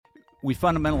we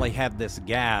fundamentally have this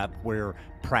gap where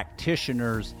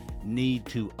practitioners need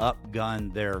to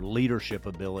upgun their leadership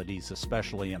abilities,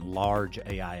 especially in large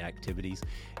AI activities.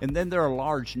 And then there are a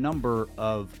large number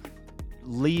of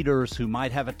leaders who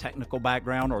might have a technical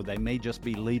background, or they may just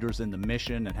be leaders in the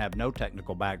mission and have no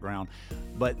technical background,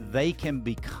 but they can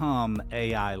become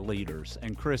AI leaders.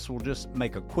 And Chris, we'll just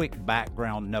make a quick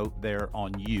background note there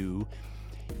on you.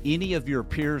 Any of your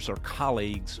peers or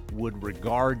colleagues would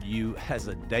regard you as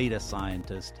a data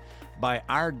scientist. By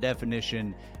our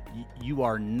definition, you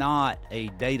are not a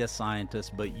data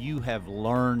scientist, but you have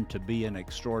learned to be an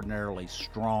extraordinarily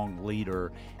strong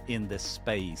leader in this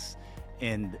space.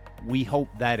 And we hope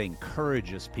that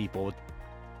encourages people.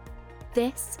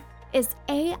 This is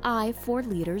AI for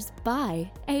Leaders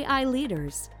by AI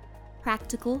Leaders.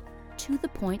 Practical,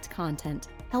 to-the-point content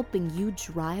helping you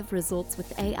drive results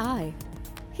with AI.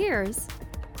 Here's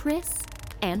Chris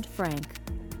and Frank.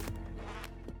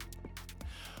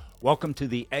 Welcome to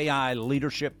the AI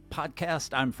Leadership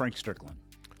Podcast. I'm Frank Strickland.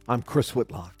 I'm Chris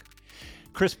Whitlock.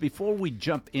 Chris, before we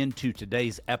jump into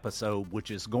today's episode, which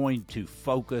is going to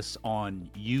focus on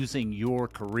using your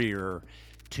career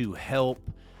to help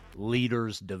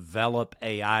leaders develop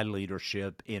AI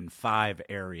leadership in 5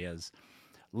 areas,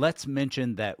 let's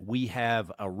mention that we have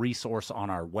a resource on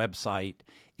our website.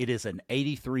 It is an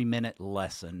 83-minute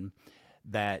lesson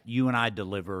that you and I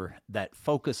deliver that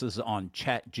focuses on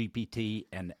ChatGPT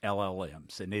and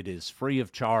LLMs. And it is free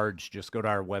of charge. Just go to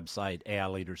our website,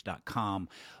 aileaders.com.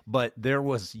 But there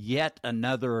was yet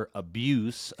another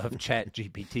abuse of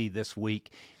ChatGPT this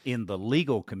week in the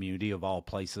legal community of all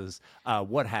places.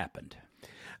 What happened?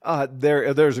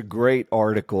 There's a great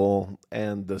article,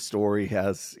 and the story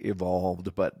has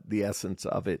evolved, but the essence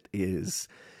of it is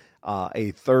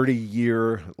a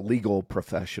 30-year legal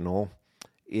professional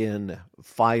in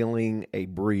filing a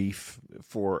brief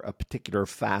for a particular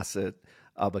facet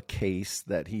of a case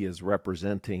that he is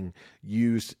representing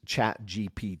used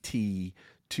ChatGPT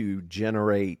to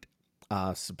generate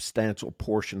a substantial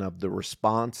portion of the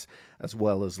response as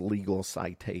well as legal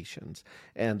citations.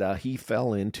 And he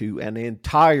fell into an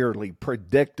entirely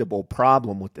predictable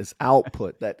problem with this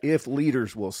output that if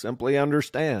leaders will simply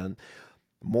understand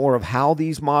more of how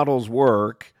these models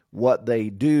work, what they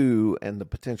do, and the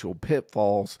potential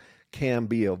pitfalls can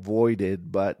be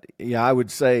avoided. But yeah, I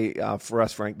would say for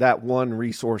us, Frank, that one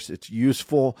resource, it's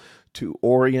useful to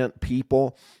orient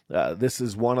people. This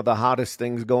is one of the hottest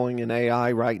things going in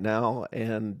AI right now,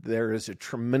 and there is a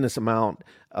tremendous amount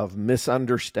of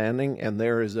misunderstanding, and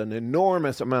there is an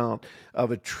enormous amount of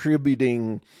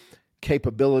attributing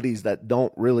capabilities that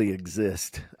don't really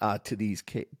exist to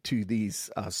these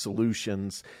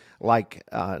solutions, like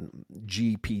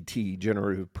GPT,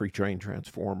 Generative Pre-trained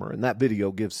Transformer. And that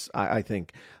video gives, I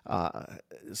think,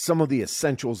 some of the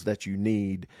essentials that you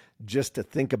need just to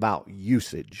think about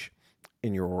usage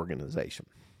in your organization.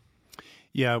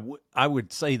 Yeah, I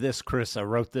would say this, Chris. I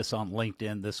wrote this on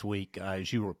LinkedIn this week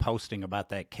as you were posting about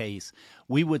that case.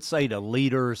 We would say to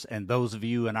leaders and those of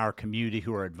you in our community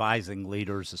who are advising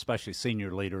leaders, especially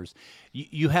senior leaders,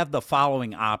 you have the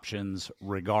following options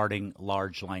regarding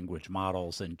large language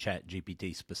models and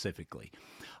ChatGPT specifically.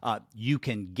 You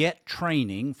can get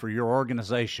training for your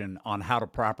organization on how to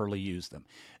properly use them.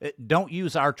 Don't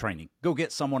use our training. Go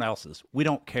get someone else's. We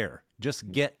don't care.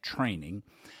 Just get training.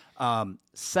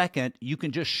 Second, you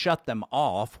can just shut them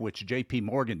off, which JP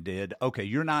Morgan did. Okay,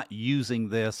 you're not using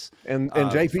this. And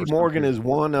JP Morgan is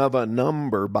one of a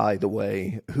number, by the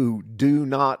way, who do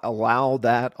not allow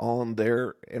that on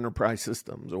their enterprise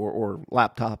systems or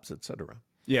laptops, et cetera.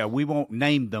 Yeah, we won't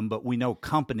name them, but we know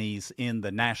companies in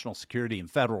the national security and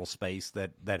federal space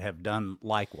that have done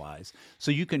likewise. So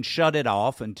you can shut it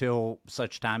off until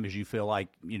such time as you feel like,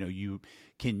 you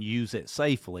can use it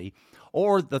safely.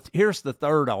 Or here's the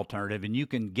third alternative, and you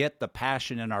can get the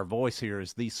passion in our voice here,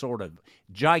 is these sort of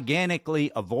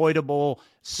gigantically avoidable,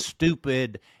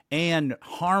 stupid, and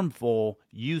harmful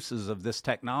uses of this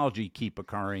technology keep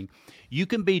occurring. You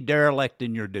can be derelict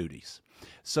in your duties.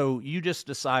 So you just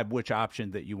decide which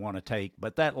option that you want to take.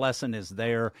 But that lesson is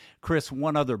there. Chris,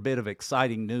 one other bit of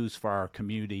exciting news for our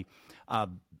community.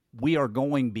 We are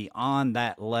going beyond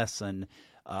that lesson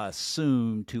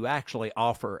soon to actually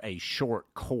offer a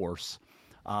short course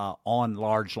on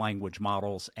large language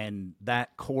models, and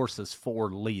that course is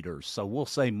for leaders. So we'll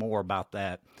say more about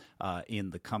that in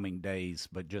the coming days,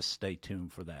 but just stay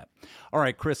tuned for that. All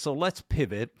right, Chris, so let's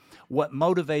pivot. What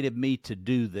motivated me to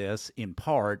do this, in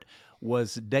part,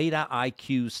 was Data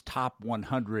IQ's Top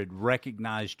 100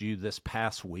 recognized you this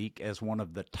past week as one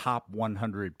of the top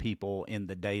 100 people in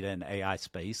the data and AI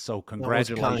space. So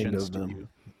congratulations to you.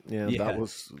 Yeah, that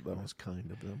was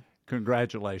kind of them.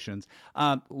 Congratulations.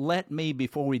 Let me,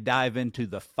 before we dive into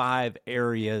the 5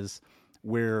 areas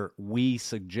where we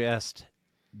suggest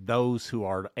those who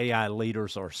are AI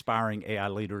leaders or aspiring AI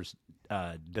leaders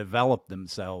develop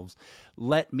themselves,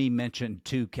 let me mention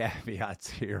 2 caveats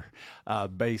here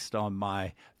based on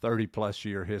my 30 plus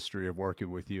year history of working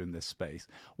with you in this space.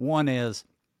 One is,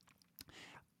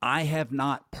 I have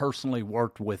not personally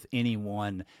worked with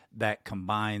anyone that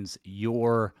combines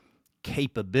your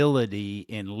capability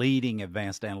in leading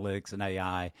advanced analytics and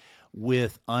AI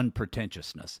with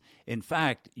unpretentiousness. In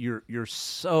fact, you're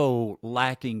so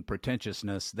lacking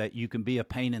pretentiousness that you can be a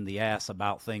pain in the ass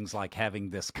about things like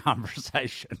having this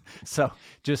conversation. So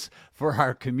just for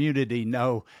our community,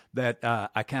 know that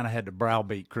I kind of had to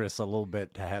browbeat Chris a little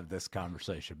bit to have this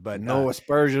conversation. But no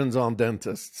aspersions on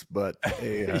dentists, but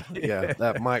yeah,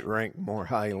 that might rank more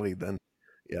highly than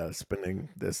spending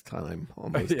this time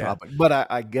on this topic. But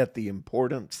I get the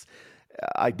importance.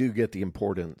 I do get the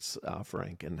importance,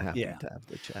 Frank, and happy to have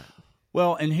the chat.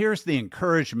 Well, and here's the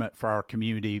encouragement for our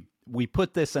community. We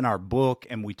put this in our book,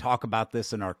 and we talk about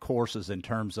this in our courses in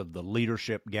terms of the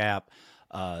leadership gap.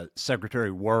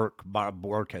 Secretary Bob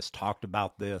Work has talked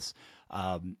about this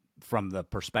from the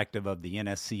perspective of the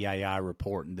NSCAI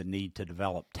report and the need to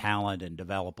develop talent and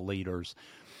develop leaders.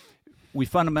 We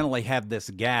fundamentally have this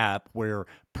gap where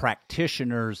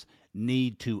practitioners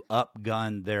need to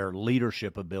upgun their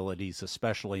leadership abilities,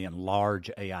 especially in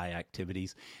large AI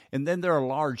activities. And then there are a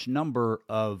large number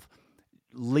of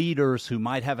leaders who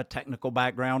might have a technical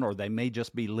background, or they may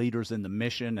just be leaders in the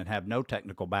mission and have no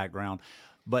technical background,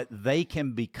 but they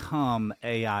can become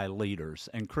AI leaders.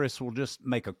 And Chris, we'll just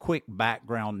make a quick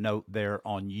background note there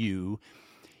on you.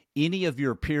 Any of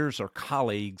your peers or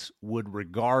colleagues would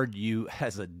regard you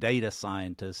as a data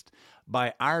scientist.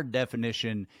 By our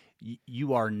definition,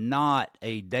 you are not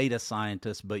a data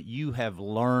scientist, but you have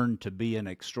learned to be an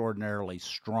extraordinarily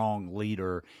strong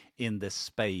leader in this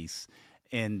space.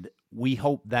 And we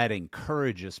hope that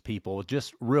encourages people.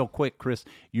 Just real quick, Chris,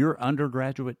 your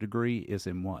undergraduate degree is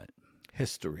in what?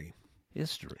 History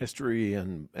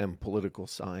and political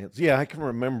science. Yeah, I can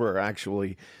remember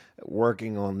actually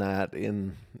working on that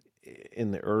in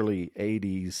the early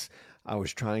 80s. I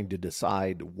was trying to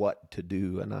decide what to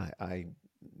do, and I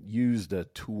used a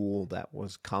tool that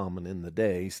was common in the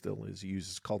day, still is used.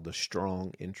 It's called the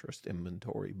Strong Interest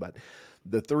Inventory. But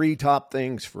the 3 top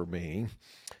things for me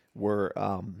were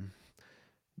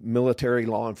military,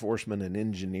 law enforcement, and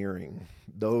engineering.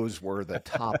 Those were the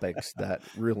topics that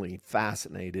really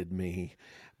fascinated me.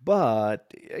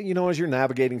 But, as you're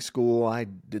navigating school, I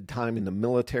did time in the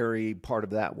military. Part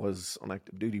of that was on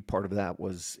active duty. Part of that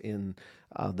was in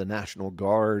the National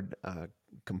Guard,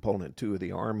 component 2 of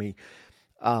the Army.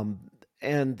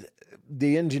 And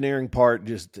the engineering part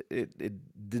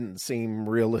it didn't seem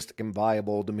realistic and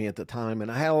viable to me at the time.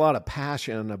 And I had a lot of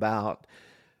passion about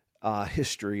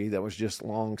history that was just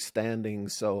long-standing.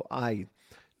 So I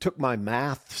took my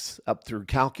maths up through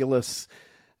calculus.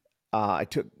 I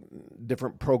took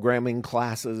different programming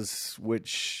classes,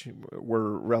 which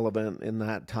were relevant in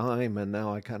that time, and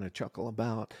now I kind of chuckle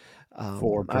about. I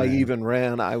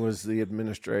was the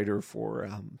administrator for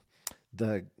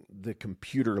the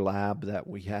computer lab that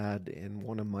we had in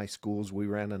one of my schools. We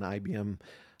ran an IBM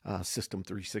System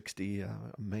 360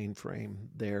 mainframe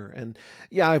there. And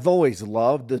yeah, I've always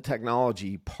loved the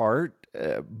technology part,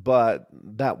 but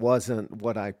that wasn't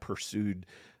what I pursued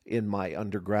in my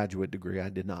undergraduate degree. I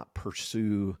did not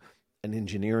pursue an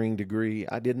engineering degree.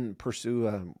 I didn't pursue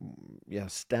a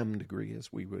STEM degree,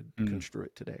 as we would construe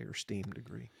it today, or STEAM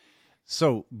degree.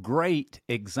 So great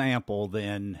example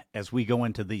then, as we go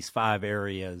into these 5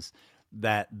 areas,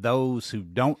 that those who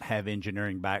don't have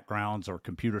engineering backgrounds or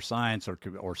computer science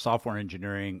or software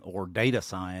engineering or data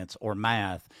science or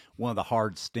math, one of the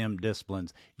hard STEM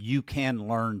disciplines, you can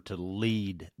learn to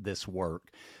lead this work.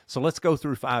 So let's go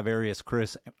through 5 areas,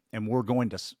 Chris, and we're going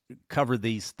to cover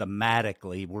these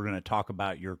thematically. We're going to talk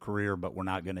about your career, but we're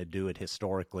not going to do it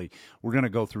historically. We're going to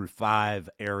go through 5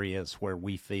 areas where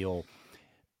we feel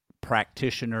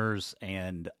practitioners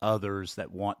and others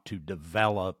that want to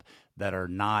develop that are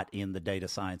not in the data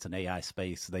science and AI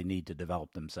space, they need to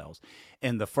develop themselves.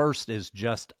 And the first is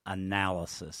just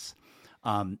analysis.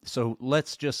 So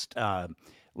let's just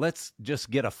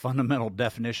get a fundamental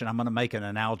definition. I'm going to make an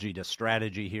analogy to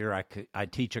strategy here. I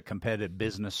teach a competitive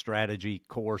business strategy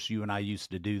course. You and I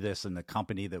used to do this in the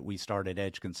company that we started,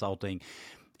 Edge Consulting.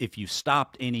 If you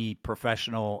stopped any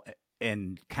professional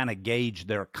and kind of gauge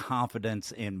their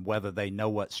confidence in whether they know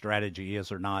what strategy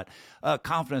is or not,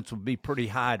 confidence would be pretty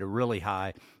high to really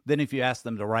high. Then if you ask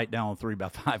them to write down a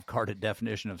 3x5 carded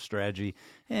definition of strategy,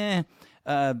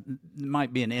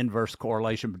 might be an inverse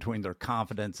correlation between their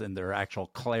confidence and their actual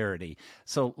clarity.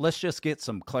 So let's just get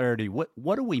some clarity.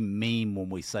 What do we mean when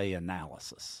we say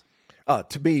analysis?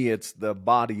 To me, it's the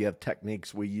body of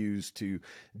techniques we use to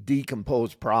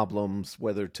decompose problems,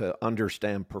 whether to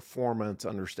understand performance,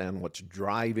 understand what's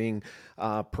driving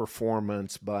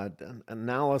performance, but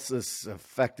analysis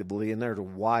effectively, and there's a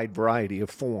wide variety of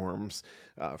forms,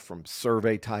 from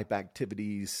survey type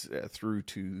activities through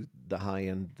to the high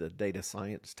end, the data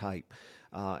science type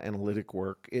analytic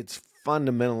work. It's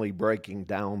fundamentally breaking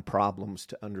down problems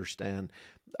to understand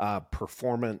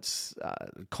performance,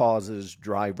 causes,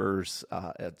 drivers,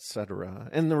 etc.,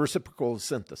 and the reciprocal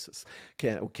synthesis.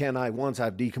 Can I, once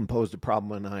I've decomposed a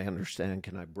problem and I understand,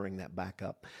 can I bring that back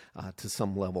up to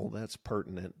some level that's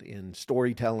pertinent in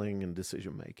storytelling and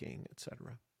decision making,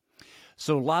 etc.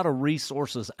 So a lot of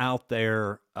resources out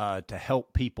there to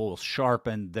help people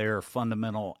sharpen their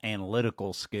fundamental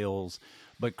analytical skills.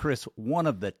 But Chris, one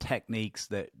of the techniques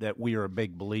that we are a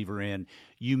big believer in,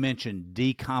 you mentioned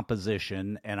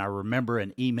decomposition, and I remember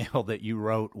an email that you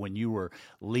wrote when you were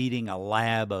leading a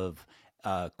lab of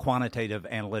quantitative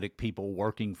analytic people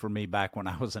working for me back when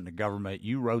I was in the government.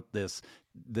 You wrote this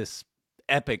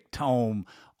epic tome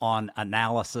on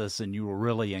analysis, and you were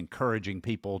really encouraging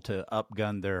people to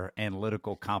upgun their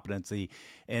analytical competency.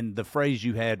 And the phrase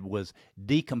you had was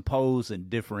decompose and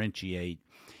differentiate.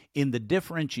 In the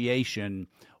differentiation,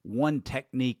 one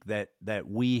technique that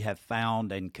we have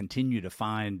found and continue to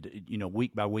find,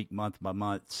 week by week, month by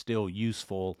month, still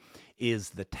useful is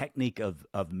the technique of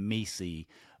MECE.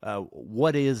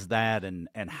 What is that, and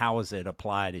how is it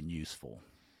applied and useful?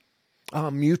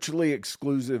 Mutually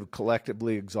exclusive,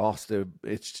 collectively exhaustive.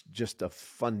 It's just a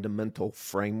fundamental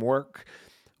framework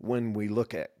when we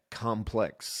look at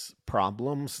complex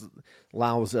problems,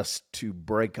 allows us to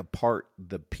break apart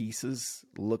the pieces,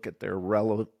 look at their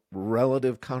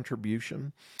relative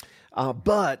contribution.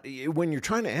 But when you're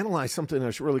trying to analyze something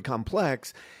that's really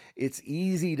complex, it's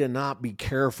easy to not be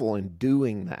careful in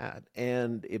doing that.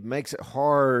 And it makes it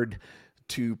hard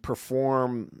to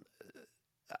perform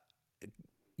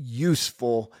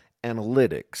useful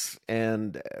analytics,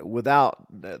 and without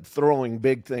throwing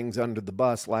big things under the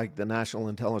bus like the National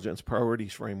Intelligence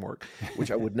Priorities Framework,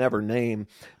 which I would never name,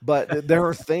 but there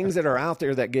are things that are out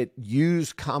there that get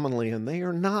used commonly, and they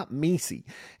are not MECE.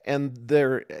 And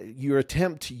your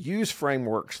attempt to use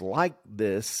frameworks like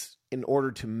this in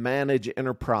order to manage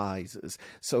enterprises.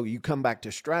 So you come back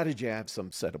to strategy. I have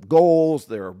some set of goals.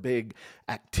 There are big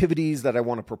activities that I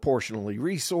want to proportionally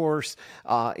resource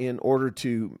in order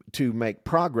to make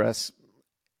progress.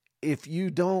 If you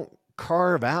don't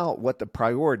carve out what the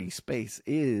priority space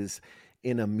is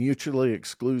in a mutually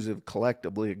exclusive,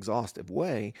 collectively exhaustive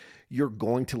way, you're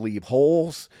going to leave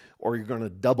holes, or you're going to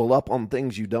double up on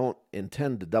things you don't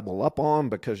intend to double up on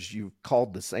because you've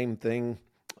called the same thing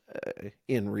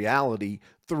in reality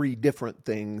 3 different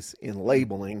things in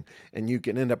labeling, and you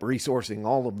can end up resourcing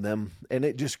all of them, and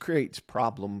it just creates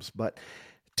problems. But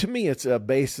to me, it's a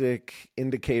basic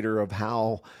indicator of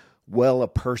how well a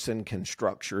person can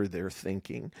structure their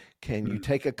thinking. Can you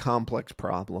take a complex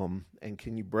problem and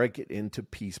can you break it into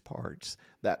piece parts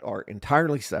that are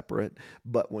entirely separate,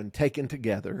 but when taken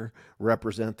together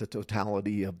represent the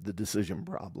totality of the decision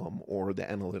problem or the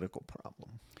analytical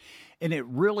problem? And it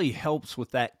really helps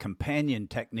with that companion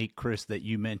technique, Chris, that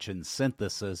you mentioned,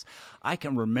 synthesis. I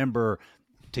can remember,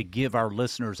 to give our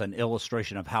listeners an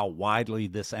illustration of how widely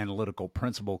this analytical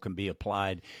principle can be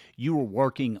applied, you were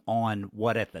working on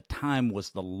what at the time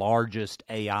was the largest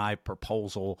AI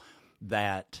proposal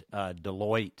that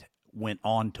Deloitte went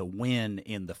on to win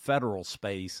in the federal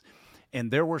space.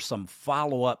 And there were some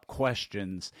follow-up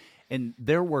questions, and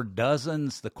there were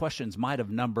dozens. The questions might have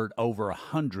numbered over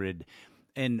 100.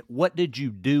 And what did you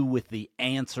do with the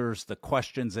answers, the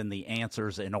questions and the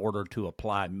answers, in order to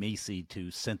apply MECE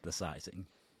to synthesizing?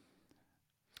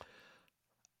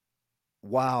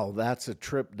 Wow, that's a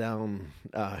trip down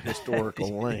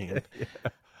historical lane.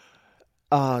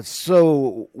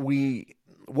 So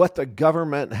what the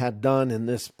government had done in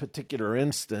this particular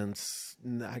instance,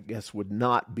 I guess, would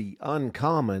not be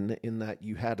uncommon in that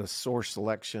you had a source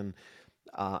selection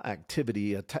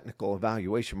activity, a technical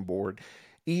evaluation board.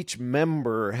 Each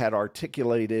member had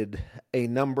articulated a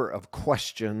number of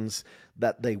questions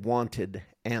that they wanted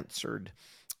answered.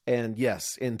 And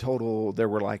yes, in total, there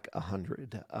were like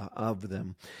 100 of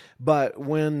them. But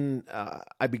when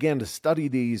I began to study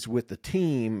these with the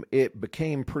team, it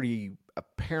became pretty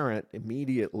apparent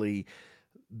immediately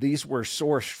these were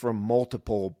sourced from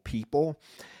multiple people.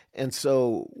 And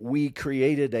so we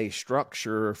created a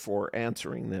structure for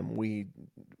answering them. We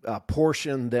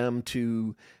portioned them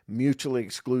to mutually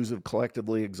exclusive,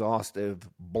 collectively exhaustive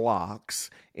blocks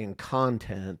in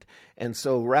content. And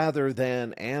so rather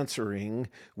than answering,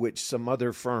 which some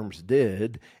other firms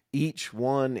did, each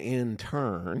one in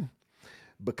turn,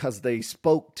 because they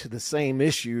spoke to the same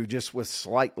issue just with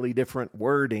slightly different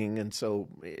wording. And so,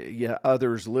 yeah,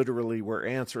 others literally were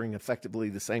answering effectively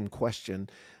the same question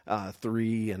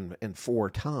 3 and 4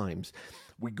 times.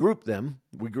 We grouped them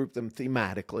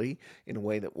thematically in a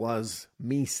way that was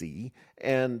MECE.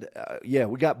 And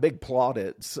we got big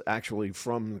plaudits actually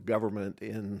from the government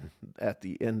at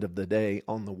the end of the day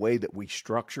on the way that we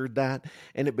structured that.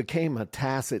 And it became a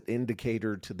tacit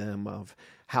indicator to them of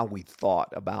how we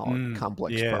thought about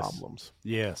complex problems.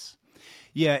 Yes.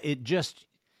 Yeah, it just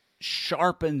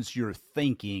sharpens your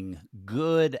thinking.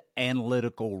 Good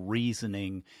analytical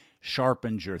reasoning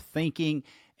sharpens your thinking.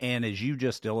 And as you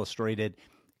just illustrated,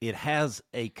 it has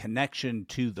a connection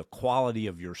to the quality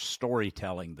of your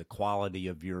storytelling, the quality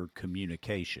of your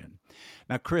communication.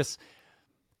 Now, Chris,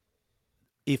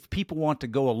 if people want to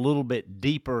go a little bit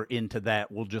deeper into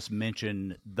that, we'll just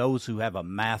mention those who have a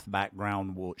math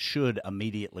background should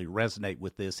immediately resonate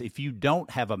with this. If you don't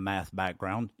have a math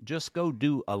background, just go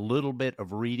do a little bit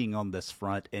of reading on this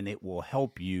front, and it will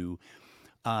help you.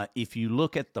 If you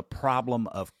look at the problem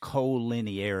of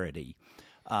collinearity,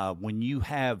 when you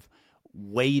have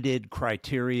weighted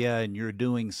criteria and you're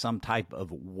doing some type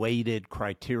of weighted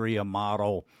criteria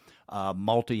model,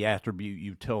 multi-attribute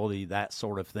utility, that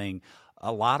sort of thing,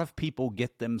 a lot of people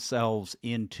get themselves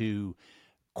into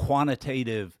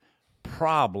quantitative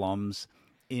problems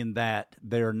in that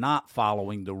they're not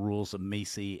following the rules of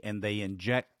MECE and they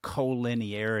inject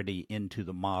collinearity into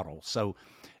the model. So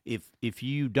if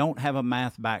you don't have a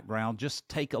math background, just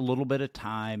take a little bit of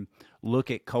time, look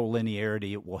at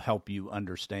collinearity. It will help you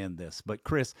understand this. But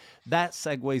Chris, that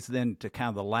segues then to kind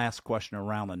of the last question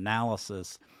around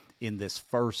analysis in this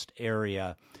first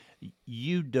area.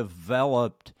 You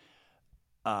developed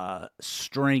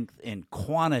strength in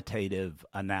quantitative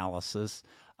analysis.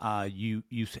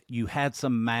 You had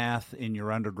some math in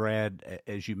your undergrad,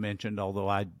 as you mentioned, although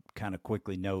I kind of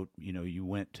quickly note, you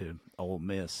went to Ole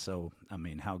Miss. So, I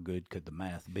mean, how good could the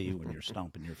math be when you're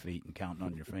stomping your feet and counting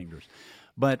on your fingers?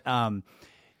 But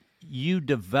you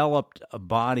developed a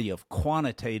body of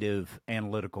quantitative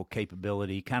analytical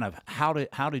capability. Kind of how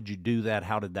did you do that?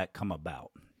 How did that come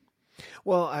about?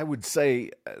 Well, I would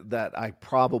say that I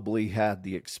probably had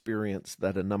the experience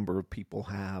that a number of people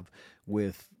have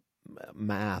with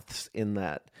maths, in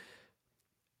that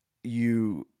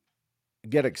you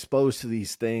get exposed to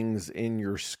these things in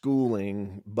your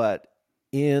schooling, but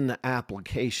in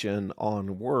application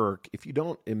on work, if you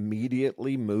don't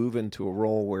immediately move into a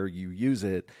role where you use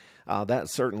it, that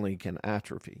certainly can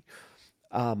atrophy.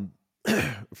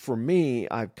 For me,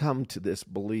 I've come to this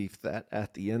belief that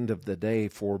at the end of the day,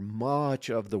 for much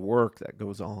of the work that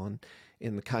goes on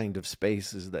in the kind of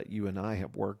spaces that you and I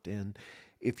have worked in,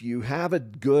 if you have a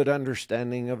good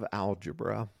understanding of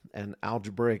algebra and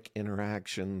algebraic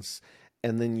interactions,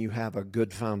 and then you have a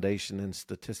good foundation in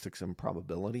statistics and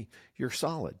probability, you're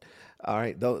solid. All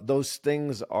right, those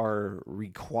things are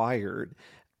required.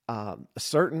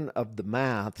 Certain of the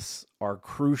maths are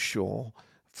crucial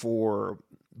for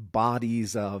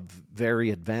bodies of very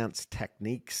advanced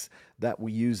techniques that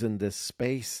we use in this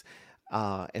space.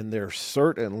 And they're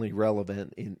certainly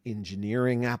relevant in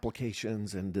engineering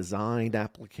applications and design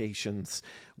applications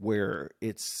where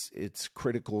it's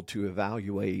critical to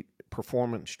evaluate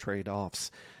performance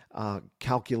trade-offs.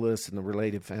 Calculus and the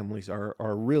related families are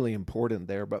really important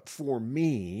there. But for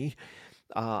me,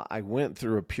 I went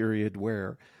through a period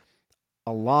where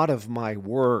a lot of my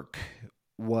work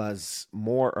was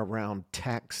more around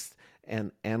text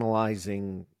and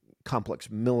analyzing complex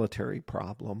military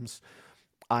problems.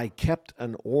 I kept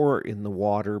an oar in the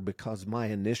water because my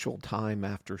initial time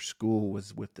after school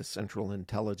was with the Central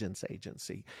Intelligence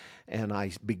Agency, and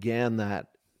I began that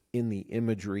in the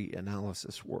imagery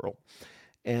analysis world.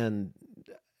 And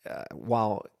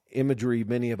while imagery,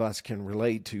 many of us can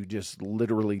relate to just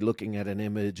literally looking at an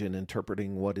image and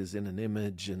interpreting what is in an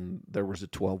image, and there was a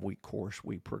 12-week course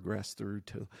we progressed through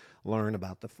to learn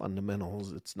about the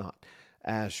fundamentals. It's not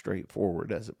as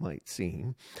straightforward as it might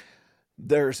seem.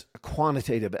 There's a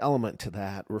quantitative element to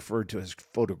that referred to as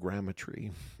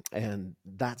photogrammetry, and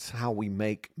that's how we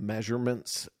make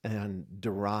measurements and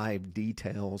derive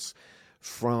details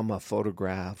from a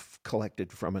photograph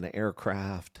collected from an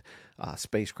aircraft,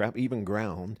 spacecraft, even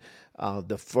ground.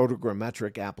 The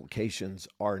photogrammetric applications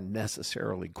are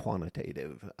necessarily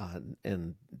quantitative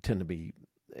and tend to be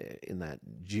in that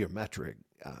geometric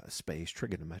space,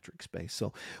 trigonometric space.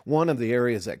 So one of the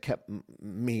areas that kept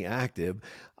me active,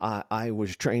 I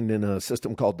was trained in a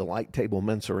system called the Light Table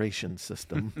Mensuration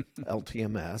System,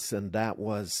 LTMS, and that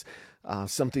was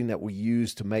something that we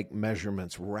used to make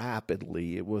measurements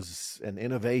rapidly. It was an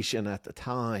innovation at the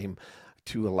time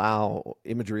to allow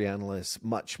imagery analysts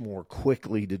much more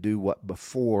quickly to do what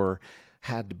before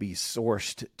had to be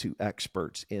sourced to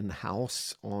experts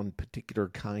in-house on particular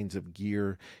kinds of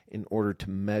gear in order to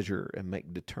measure and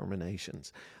make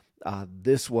determinations.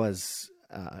 This was,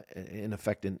 in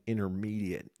effect, an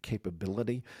intermediate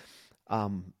capability.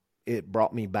 It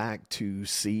brought me back to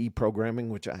C programming,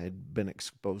 which I had been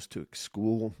exposed to at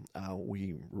school.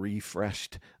 We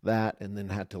refreshed that and then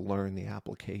had to learn the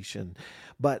application.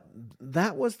 But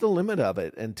that was the limit of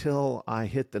it until I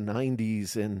hit the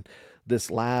 90s and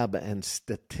this lab and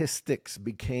statistics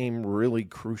became really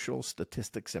crucial,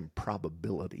 statistics and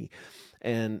probability.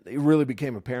 And it really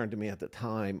became apparent to me at the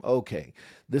time, okay,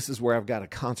 this is where I've got to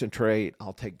concentrate.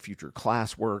 I'll take future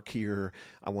classwork here.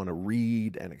 I want to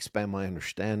read and expand my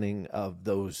understanding of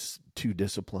those two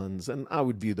disciplines. And I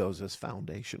would view those as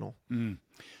foundational.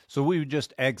 So we would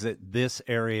just exit this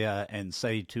area and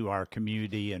say to our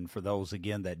community, and for those,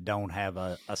 again, that don't have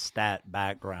a stat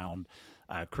background,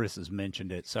 Chris has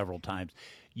mentioned it several times,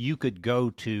 you could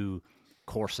go to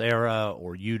Coursera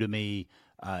or Udemy,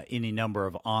 any number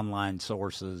of online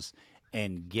sources,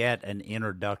 and get an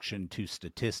introduction to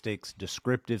statistics,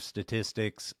 descriptive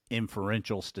statistics,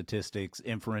 inferential statistics.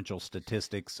 Inferential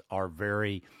statistics are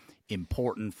very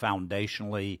important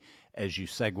foundationally as you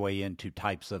segue into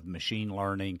types of machine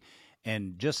learning.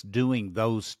 And just doing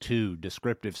those two,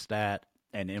 descriptive stat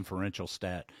and inferential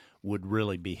stat, would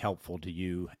really be helpful to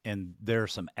you. And there are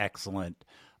some excellent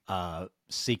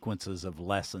sequences of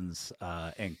lessons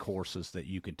and courses that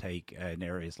you can take in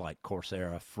areas like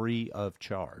Coursera, free of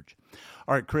charge.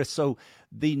 All right, Chris, so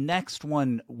the next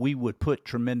one we would put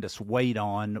tremendous weight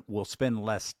on. We'll spend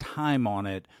less time on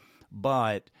it,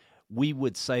 but we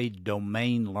would say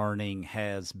domain learning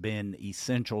has been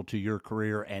essential to your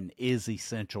career and is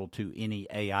essential to any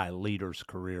AI leader's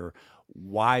career.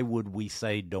 Why would we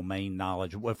say domain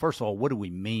knowledge? Well, first of all, what do we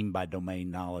mean by domain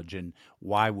knowledge, and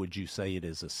why would you say it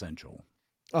is essential?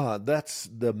 That's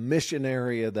the mission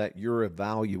area that you're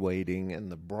evaluating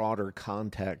and the broader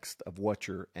context of what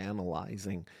you're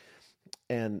analyzing.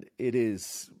 And it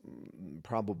is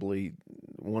probably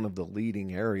one of the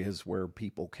leading areas where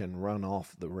people can run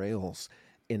off the rails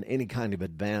in any kind of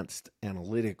advanced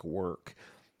analytic work.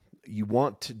 You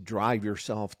want to drive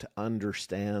yourself to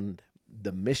understand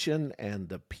the mission and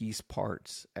the piece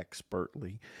parts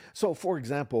expertly. So, for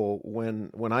example,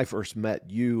 when I first met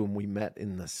you and we met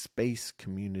in the space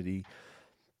community,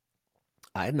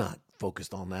 I had not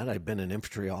focused on that. I'd been an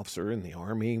infantry officer in the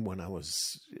Army when I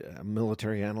was a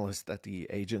military analyst at the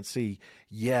agency.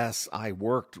 Yes, I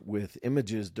worked with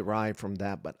images derived from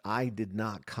that, but I did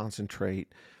not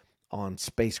concentrate on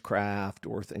spacecraft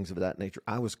or things of that nature.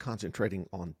 I was concentrating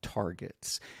on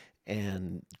targets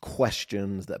and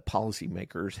questions that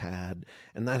policymakers had,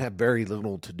 and that had very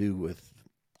little to do with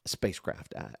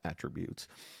spacecraft attributes.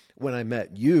 When I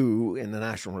met you in the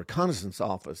National Reconnaissance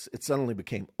Office, it suddenly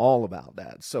became all about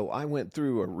that. So I went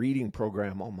through a reading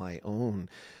program on my own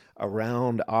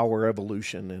around our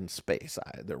evolution in space.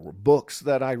 There were books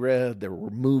that I read, there were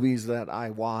movies that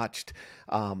I watched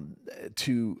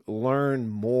to learn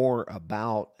more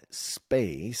about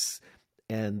space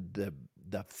and the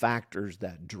factors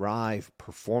that drive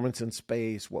performance in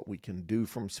space, what we can do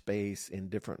from space in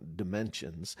different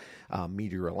dimensions,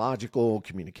 meteorological,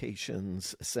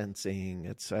 communications, sensing,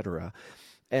 etc.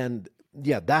 And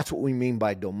yeah, that's what we mean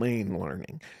by domain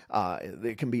learning.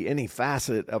 It can be any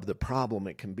facet of the problem.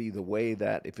 It can be the way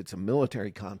that, if it's a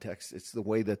military context, it's the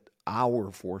way that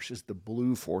our forces, the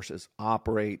blue forces,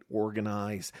 operate,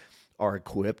 organize, are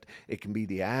equipped. It can be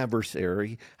the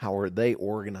adversary, how are they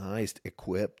organized,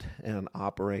 equipped, and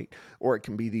operate, or it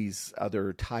can be these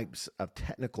other types of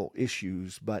technical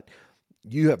issues. But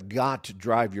you have got to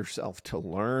drive yourself to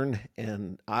learn,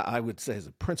 and I would say as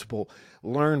a principle,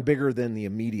 learn bigger than the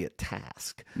immediate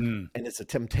task. And it's a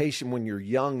temptation when you're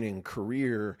young in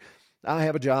career. I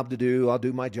have a job to do, I'll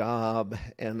do my job,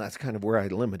 and that's kind of where I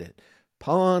limit it.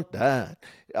 Punt that.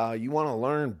 You want to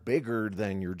learn bigger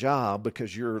than your job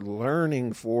because you're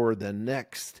learning for the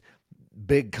next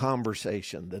big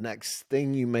conversation, the next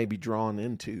thing you may be drawn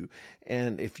into.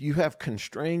 And if you have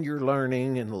constrained your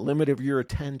learning and limited your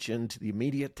attention to the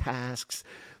immediate tasks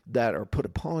that are put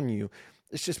upon you,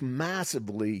 it's just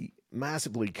massively,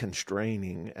 massively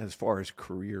constraining as far as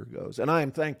career goes. And I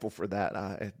am thankful for that.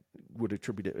 I would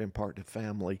attribute it in part to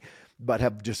family, but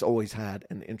have just always had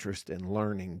an interest in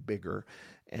learning bigger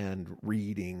and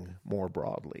reading more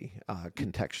broadly,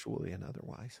 contextually and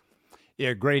otherwise.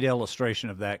 Yeah, great illustration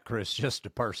of that, Chris. Just to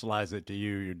personalize it to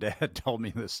you, your dad told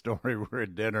me this story. We're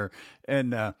at dinner,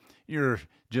 and you're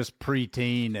just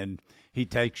preteen, and he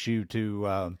takes you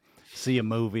to see a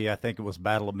movie. I think it was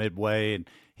Battle of Midway, and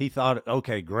he thought,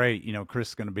 okay, great. You know, Chris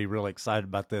is going to be really excited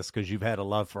about this because you've had a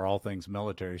love for all things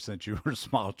military since you were a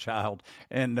small child.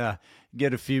 And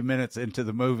get a few minutes into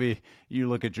the movie, you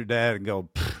look at your dad and go,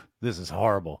 this is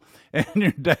horrible. And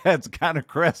your dad's kind of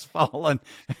crestfallen,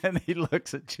 and he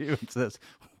looks at you and says,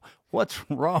 what's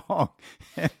wrong?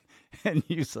 And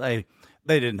you say,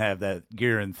 they didn't have that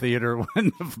gear in theater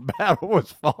when the battle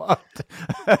was fought.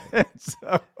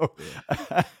 So,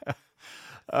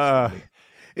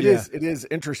 it is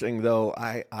interesting though.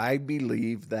 I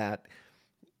believe that,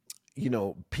 you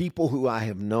know, people who I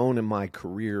have known in my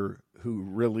career who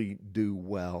really do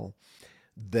well,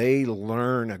 they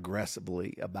learn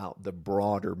aggressively about the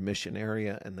broader mission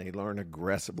area, and they learn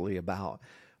aggressively about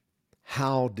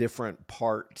how different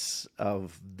parts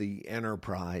of the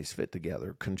enterprise fit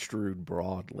together, construed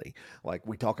broadly. Like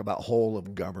we talk about whole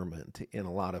of government in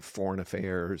a lot of foreign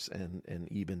affairs and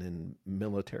even in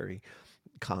military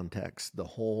context, the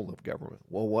whole of government.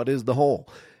 Well, what is the whole,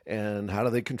 and how do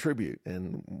they contribute,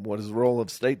 and what is the role of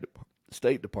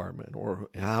State Department, or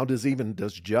how does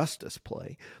justice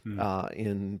play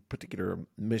in particular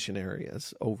mission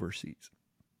areas overseas?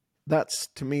 That's,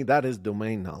 to me, that is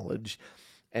domain knowledge.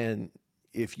 And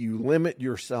if you limit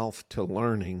yourself to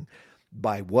learning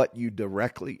by what you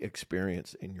directly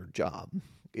experience in your job,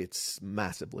 it's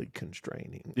massively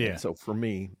constraining. Yeah. And so for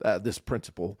me, this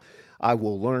principle, I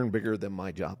will learn bigger than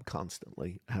my job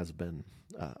constantly, has been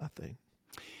a thing.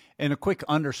 And a quick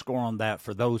underscore on that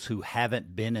for those who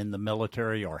haven't been in the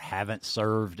military or haven't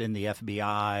served in the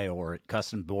FBI or at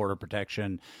Customs Border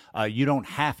Protection, you don't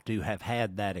have to have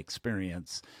had that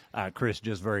experience. Chris,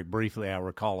 just very briefly, I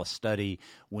recall a study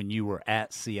when you were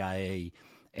at CIA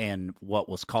and what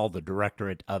was called the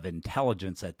Directorate of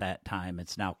Intelligence at that time.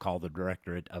 It's now called the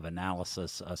Directorate of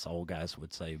Analysis. Us old guys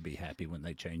would say be happy when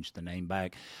they changed the name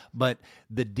back. But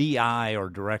the DI, or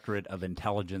Directorate of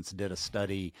Intelligence, did a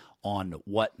study on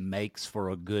what makes for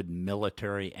a good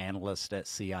military analyst at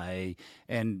CIA.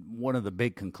 And one of the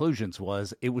big conclusions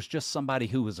was it was just somebody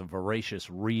who was a voracious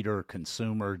reader,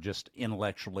 consumer, just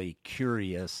intellectually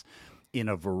curious in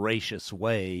a voracious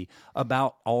way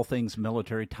about all things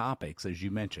military topics. As you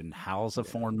mentioned, how's a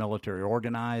foreign military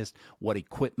organized? What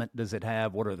equipment does it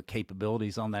have? What are the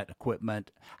capabilities on that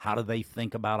equipment? How do they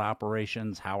think about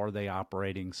operations? How are they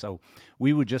operating? So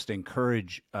we would just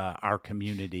encourage our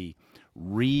community,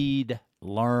 read,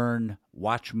 learn,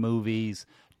 watch movies,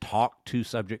 talk to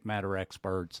subject matter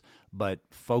experts, but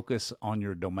focus on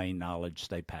your domain knowledge.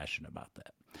 Stay passionate about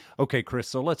that. Okay, Chris,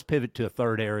 so let's pivot to a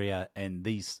third area, and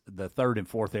the third and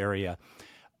fourth area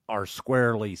are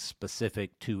squarely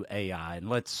specific to AI. And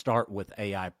let's start with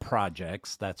AI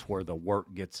projects. That's where the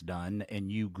work gets done, and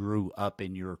you grew up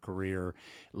in your career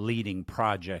leading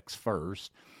projects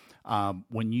first.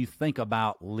 When you think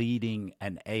about leading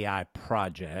an AI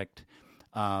project,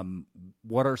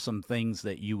 what are some things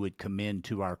that you would commend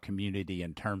to our community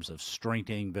in terms of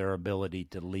strengthening their ability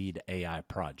to lead AI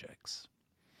projects?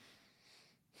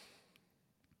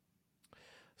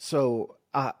 So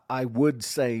I would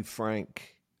say,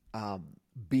 Frank,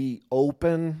 be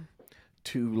open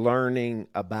to learning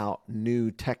about new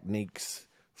techniques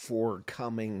for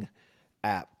coming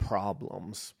at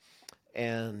problems.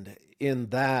 And in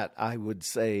that, I would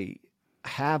say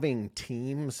having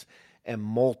teams and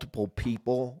multiple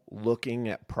people looking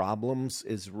at problems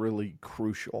is really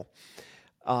crucial.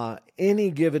 Any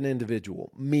given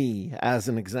individual, me as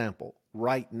an example,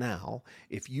 right now,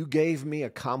 if you gave me a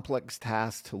complex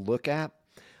task to look at,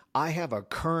 I have a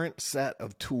current set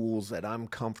of tools that I'm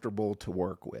comfortable to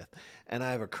work with, and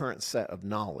I have a current set of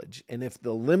knowledge. And if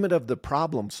the limit of the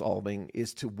problem solving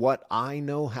is to what I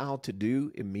know how to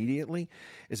do immediately,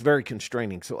 it's very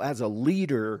constraining. So as a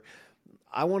leader,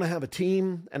 I want to have a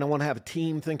team, and I want to have a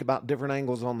team think about different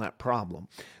angles on that problem.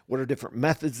 What are different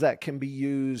methods that can be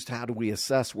used? How do we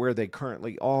assess where they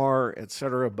currently are, et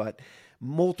cetera? But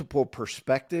multiple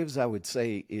perspectives, I would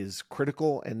say, is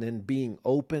critical, and then being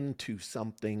open to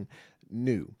something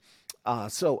new.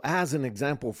 So as an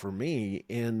example for me,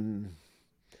 in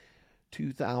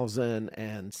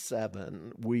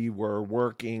 2007, we were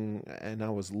working, and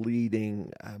I was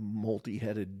leading a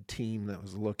multi-headed team that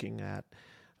was looking at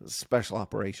special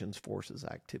operations forces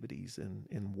activities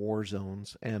in war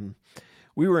zones. And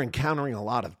we were encountering a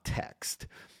lot of text.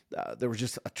 There was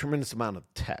just a tremendous amount of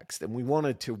text, and we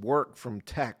wanted to work from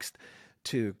text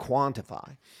to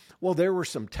quantify. Well, there were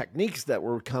some techniques that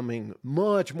were becoming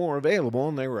much more available,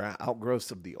 and they were outgrowths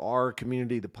of the R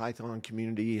community, the Python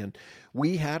community, and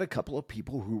we had a couple of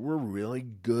people who were really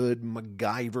good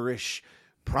MacGyver-ish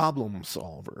problem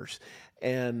solvers.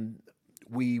 And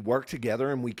we worked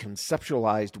together and we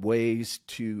conceptualized ways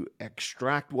to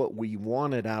extract what we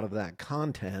wanted out of that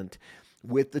content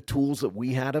with the tools that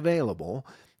we had available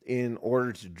in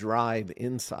order to drive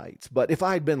insights. But if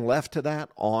I had been left to that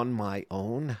on my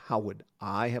own, how would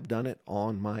I have done it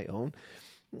on my own?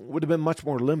 It would have been much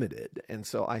more limited. And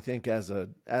so I think as a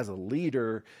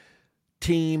leader,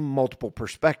 team, multiple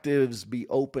perspectives, be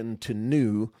open to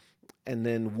new. And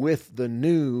then with the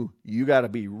new, you got to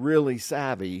be really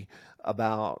savvy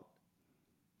about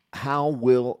how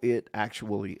will it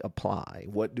actually apply?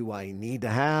 What do I need to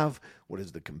have? What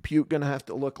is the compute going to have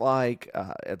to look like,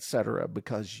 et cetera?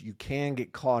 Because you can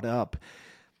get caught up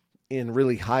in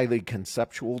really highly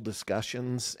conceptual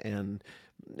discussions. And,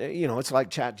 it's like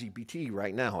ChatGPT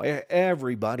right now.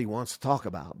 Everybody wants to talk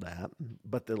about that.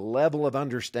 But the level of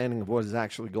understanding of what is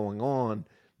actually going on,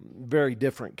 very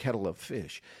different kettle of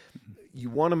fish. You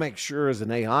want to make sure as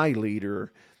an AI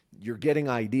leader, you're getting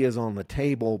ideas on the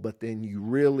table, but then you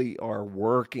really are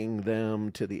working them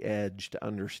to the edge to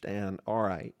understand, all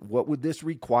right, what would this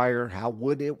require? How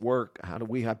would it work? How do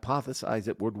we hypothesize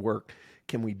it would work?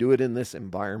 Can we do it in this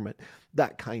environment?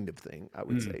 That kind of thing, I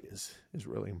would say, is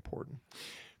really important.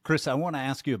 Chris, I want to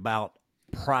ask you about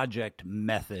project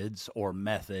methods or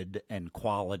method and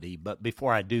quality. But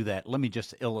before I do that, let me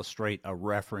just illustrate a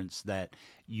reference that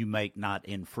you make not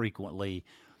infrequently,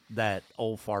 that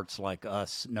old farts like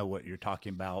us know what you're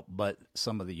talking about, but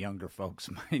some of the younger folks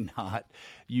may not.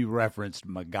 You referenced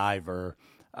MacGyver,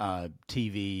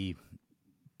 TV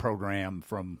program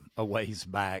from a ways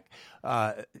back.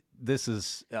 This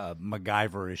is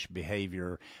MacGyver-ish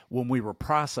behavior. When we were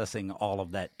processing all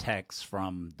of that text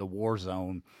from the war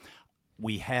zone,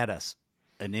 we had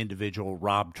an individual,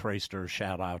 Rob Traster,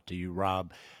 shout out to you,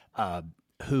 Rob,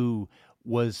 who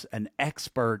was an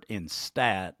expert in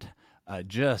stat,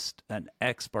 just an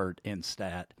expert in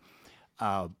stat.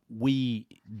 We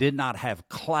did not have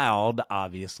cloud,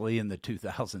 obviously, in the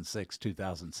 2006,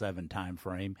 2007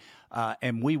 timeframe,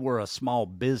 and we were a small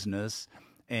business,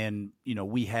 and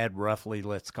we had roughly,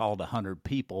 let's call it 100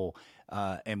 people,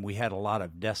 and we had a lot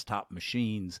of desktop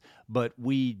machines, but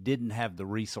we didn't have the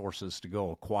resources to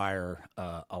go acquire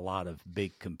a lot of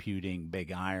big computing,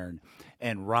 big iron.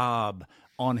 And Rob,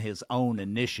 on his own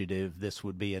initiative, this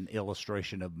would be an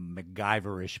illustration of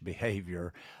MacGyver-ish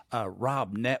behavior.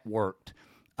 Rob networked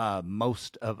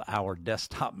most of our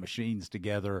desktop machines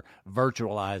together,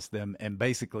 virtualized them, and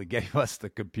basically gave us the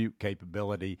compute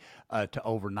capability to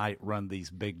overnight run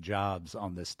these big jobs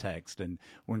on this text. And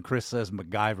when Chris says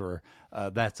MacGyver,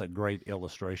 that's a great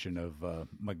illustration of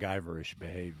MacGyver-ish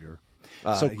behavior.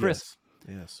 So, Chris,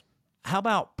 yes. How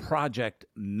about project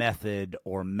method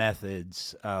or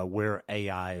methods where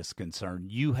AI is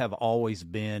concerned? You have always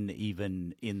been,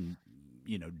 even in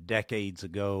decades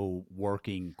ago,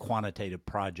 working quantitative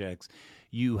projects.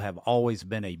 You have always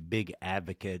been a big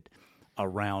advocate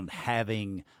around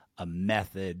having a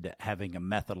method, having a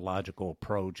methodological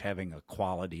approach, having a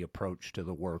quality approach to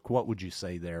the work. What would you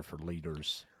say there for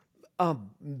leaders?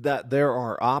 That there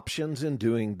are options in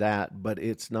doing that, but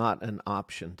it's not an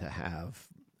option to have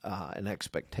an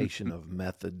expectation of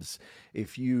methods.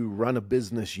 If you run a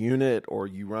business unit or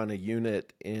you run a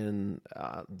unit in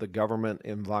the government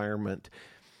environment,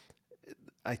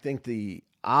 I think the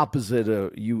opposite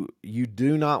of you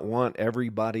do not want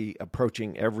everybody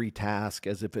approaching every task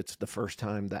as if it's the first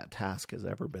time that task has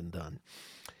ever been done.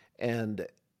 And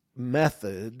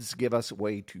methods give us a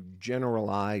way to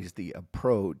generalize the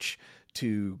approach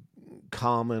to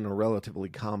common or relatively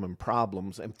common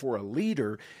problems. And for a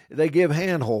leader, they give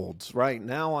handholds, right?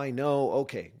 Now I know,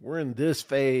 okay, we're in this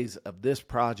phase of this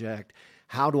project.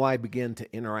 How do I begin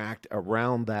to interact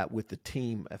around that with the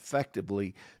team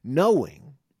effectively,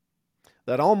 knowing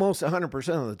that almost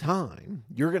 100% of the time,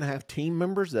 you're going to have team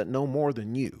members that know more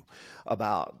than you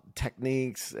about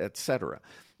techniques, et cetera.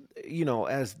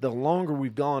 As the longer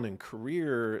we've gone in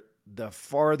career, the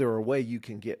farther away you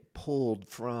can get pulled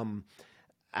from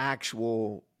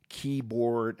actual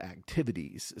keyboard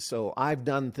activities. So I've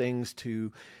done things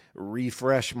to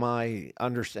refresh my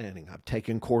understanding. I've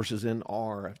taken courses in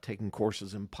R, I've taken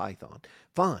courses in Python.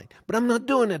 Fine, but I'm not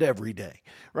doing it every day,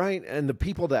 right? And the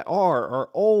people that are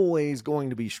always going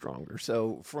to be stronger.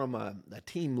 So from a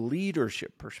team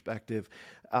leadership perspective,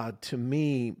 to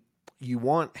me, you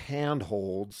want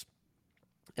handholds,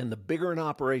 and the bigger an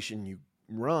operation you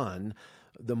run,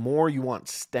 the more you want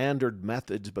standard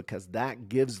methods, because that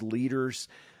gives leaders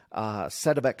a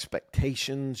set of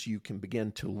expectations. You can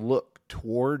begin to look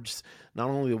towards not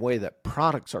only the way that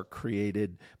products are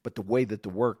created, but the way that the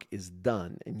work is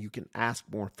done. And you can ask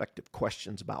more effective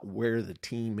questions about where the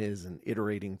team is and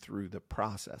iterating through the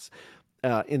process.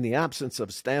 In the absence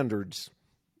of standards,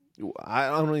 I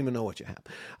don't even know what you have.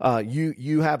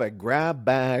 You have a grab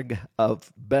bag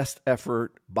of best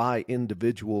effort by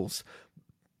individuals,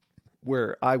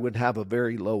 where I would have a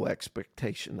very low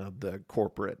expectation of the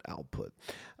corporate output.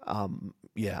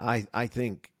 I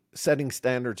think setting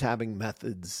standards, having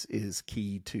methods is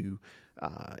key to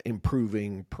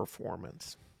improving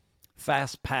performance.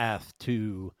 Fast path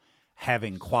to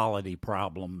having quality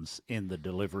problems in the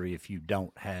delivery if you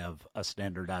don't have a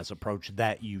standardized approach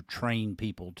that you train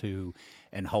people to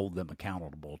and hold them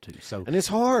accountable to. So, and it's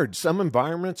hard. Some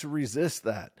environments resist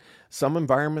that.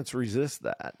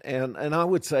 And I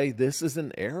would say this is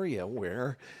an area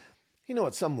where,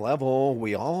 at some level,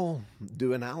 we all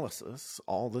do analysis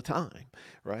all the time,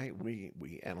 right?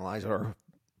 We analyze our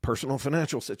personal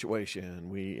financial situation.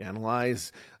 We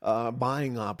analyze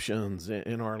buying options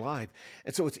in our life.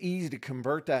 And so it's easy to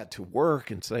convert that to work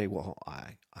and say, well,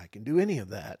 I can do any of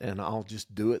that, and I'll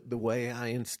just do it the way I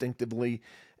instinctively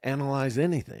analyze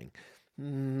anything.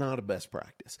 Not a best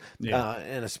practice. Yeah.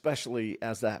 And especially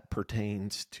as that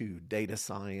pertains to data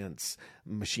science,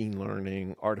 machine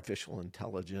learning, artificial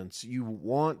intelligence, you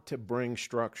want to bring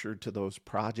structure to those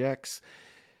projects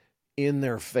in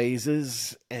their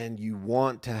phases, and you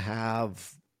want to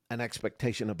have an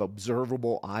expectation of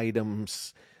observable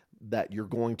items that you're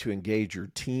going to engage your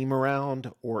team around,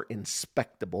 or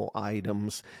inspectable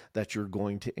items that you're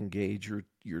going to engage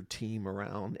your team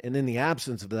around. And in the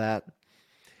absence of that,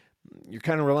 you're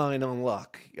kind of relying on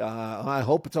luck. I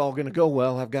hope it's all going to go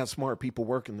well. I've got smart people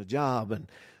working the job,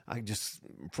 and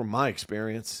from my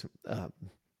experience,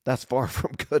 that's far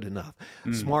from good enough.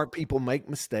 Smart people make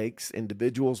mistakes.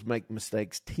 Individuals make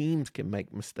mistakes. Teams can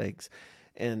make mistakes.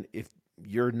 And if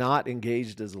you're not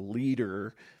engaged as a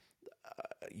leader,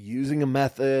 using a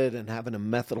method and having a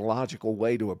methodological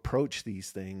way to approach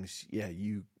these things,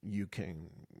 you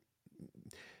can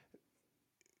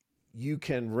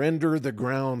render the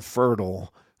ground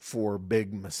fertile for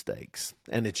big mistakes.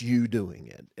 And it's you doing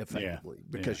it effectively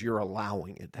because you're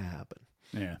allowing it to happen.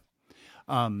 Yeah.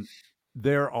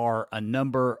 There are a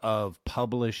number of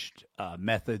published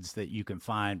methods that you can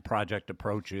find, project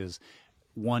approaches.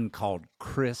 One called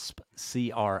CRISP,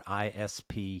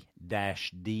 CRISP-DM.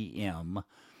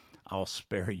 I'll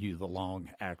spare you the long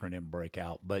acronym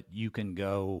breakout, but you can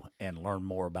go and learn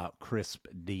more about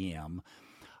CRISP-DM.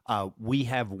 We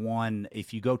have one,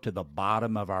 if you go to the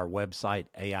bottom of our website,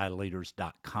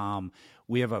 AIleaders.com,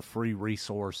 we have a free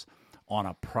resource on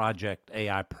a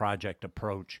AI project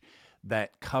approach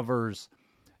that covers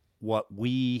what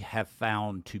we have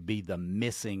found to be the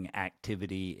missing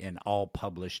activity in all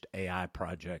published AI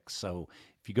projects. So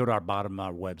if you go to our bottom of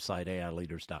our website,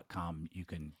 AIleaders.com, you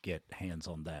can get hands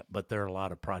on that. But there are a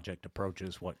lot of project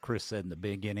approaches. What Chris said in the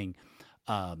beginning,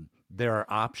 there are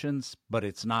options, but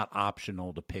it's not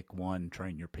optional to pick one,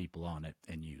 train your people on it,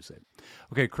 and use it.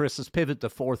 Okay, Chris, let's pivot to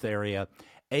fourth area,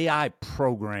 AI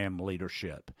program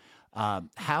leadership.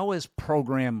 How is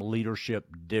program leadership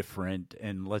different?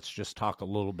 And let's just talk a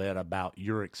little bit about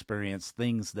your experience,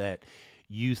 things that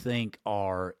you think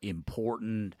are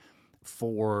important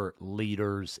for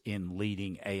leaders in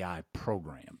leading AI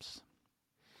programs.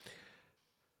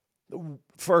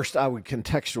 First, I would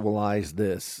contextualize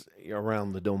this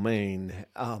around the domain.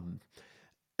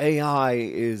 AI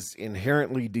is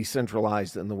inherently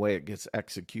decentralized in the way it gets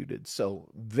executed. So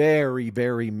very,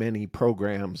 very many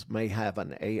programs may have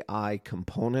an AI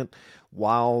component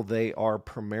while they are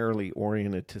primarily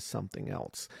oriented to something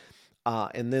else.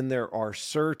 And then there are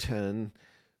certain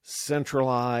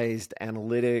centralized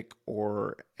analytic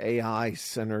or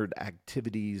AI-centered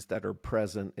activities that are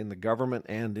present in the government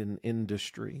and in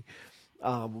industry.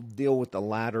 We'll deal with the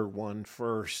latter one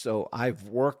first. So I've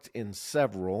worked in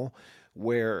several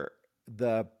where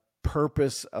the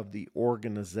purpose of the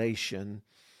organization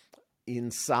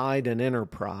inside an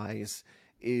enterprise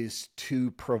is to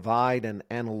provide an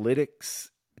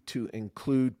analytics to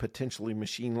include potentially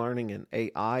machine learning and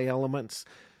AI elements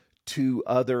to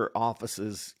other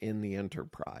offices in the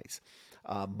enterprise.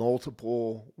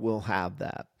 Multiple will have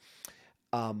that.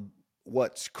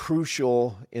 What's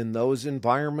crucial in those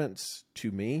environments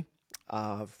to me,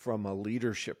 from a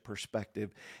leadership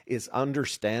perspective, is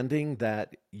understanding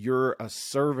that you're a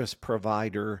service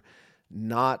provider,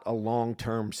 not a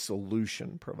long-term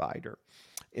solution provider.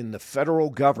 In the federal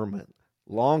government,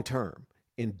 long-term,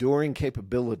 enduring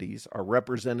capabilities are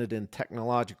represented in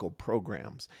technological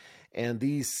programs. And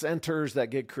these centers that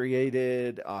get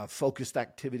created, focused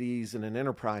activities in an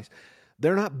enterprise,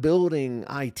 they're not building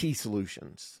IT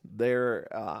solutions. They're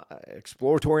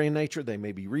exploratory in nature. They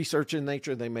may be research in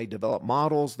nature. They may develop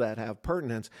models that have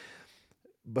pertinence.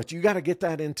 But you got to get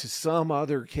that into some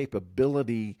other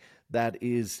capability that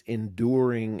is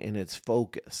enduring in its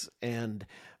focus. And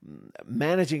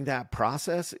managing that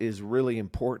process is really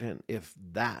important if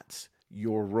that's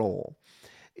your role.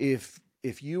 If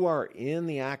you are in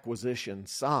the acquisition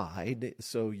side,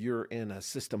 so you're in a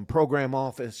system program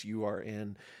office, you are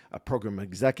in a program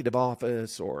executive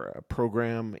office, or a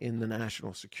program in the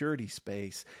national security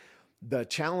space, the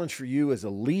challenge for you as a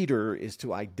leader is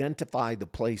to identify the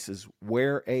places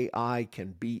where AI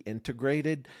can be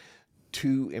integrated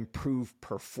to improve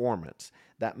performance.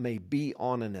 That may be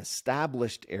on an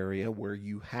established area where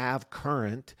you have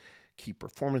current key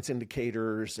performance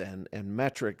indicators and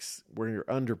metrics where you're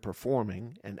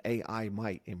underperforming, and AI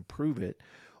might improve it.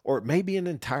 Or it may be an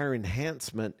entire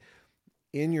enhancement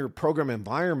in your program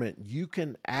environment. You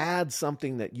can add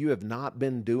something that you have not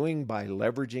been doing by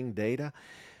leveraging data.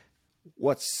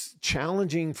 What's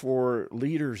challenging for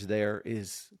leaders there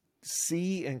is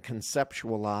see and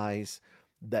conceptualize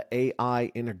the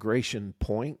AI integration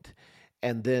point,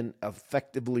 and then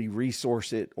effectively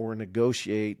resource it or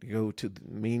negotiate,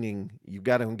 meaning you've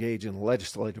got to engage in the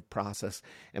legislative process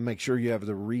and make sure you have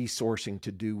the resourcing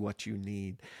to do what you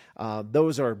need.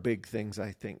 Those are big things,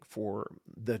 I think, for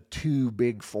the two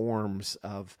big forms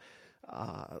of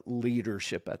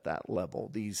leadership at that level.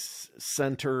 These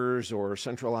centers or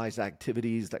centralized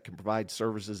activities that can provide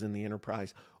services in the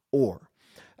enterprise, or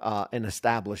an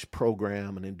established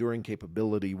program, an enduring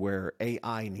capability where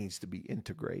AI needs to be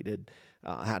integrated.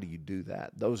 How do you do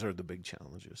that? Those are the big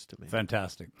challenges to me.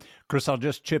 Fantastic. Chris, I'll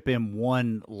just chip in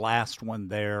one last one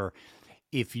there.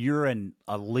 If you're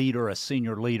a leader, a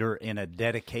senior leader in a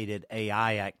dedicated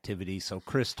AI activity, so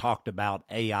Chris talked about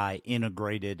AI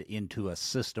integrated into a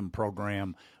system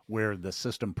program where the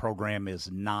system program is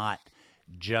not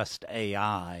just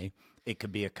AI. It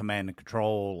could be a command and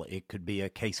control. It could be a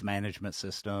case management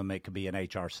system. It could be an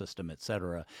HR system, et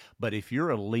cetera. But if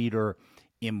you're a leader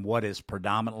in what is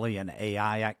predominantly an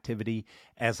AI activity,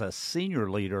 as a senior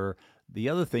leader, the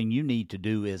other thing you need to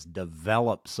do is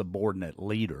develop subordinate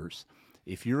leaders.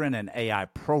 If you're in an AI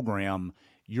program,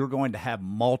 you're going to have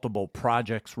multiple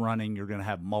projects running. You're going to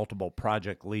have multiple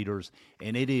project leaders,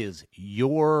 and it is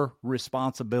your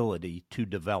responsibility to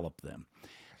develop them.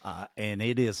 And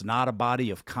it is not a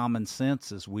body of common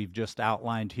sense, as we've just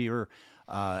outlined here,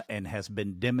 and has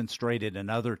been demonstrated in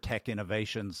other tech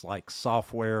innovations like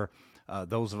software.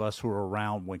 Those of us who are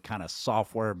around when kind of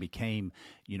software became,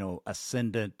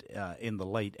 ascendant in the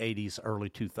late 80s, early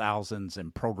 2000s,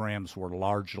 and programs were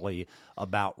largely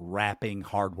about wrapping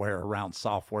hardware around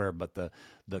software, but the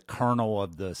kernel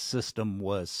of the system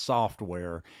was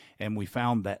software. And we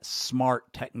found that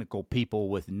smart technical people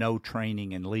with no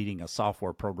training in leading a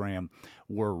software program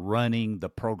were running the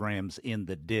programs in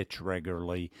the ditch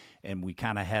regularly. And we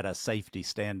kind of had a safety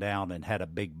stand down and had a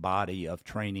big body of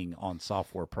training on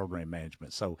software program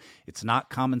management. So it's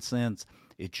not common sense.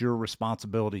 It's your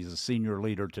responsibility as a senior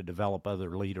leader to develop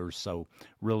other leaders. So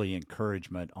really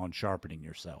encouragement on sharpening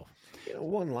yourself.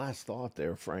 One last thought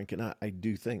there, Frank, and I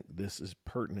do think this is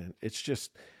pertinent. It's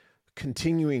just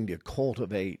continuing to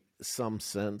cultivate some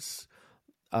sense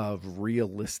of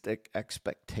realistic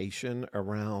expectation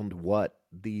around what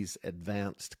these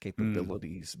advanced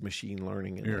capabilities, machine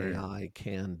learning and AI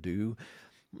can do.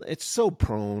 It's so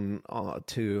prone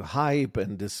to hype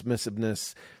and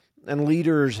dismissiveness, and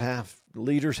leaders have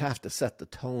to set the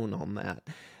tone on that.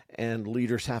 And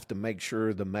leaders have to make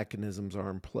sure the mechanisms are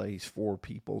in place for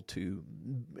people to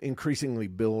increasingly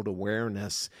build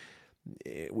awareness.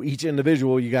 Each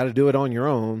individual, you got to do it on your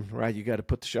own, right? You got to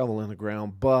put the shovel in the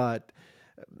ground. But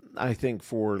I think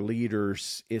for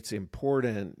leaders, it's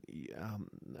important.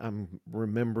 I'm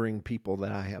remembering people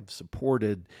that I have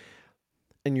supported,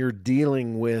 and you're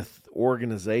dealing with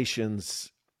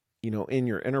organizations, in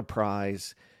your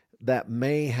enterprise that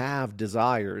may have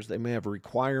desires, they may have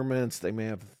requirements, they may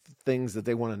have things that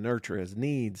they want to nurture as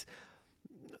needs.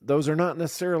 those are not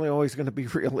necessarily always going to be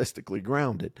realistically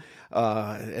grounded.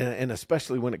 And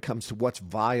especially when it comes to what's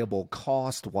viable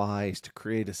cost-wise to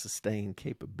create a sustained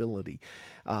capability.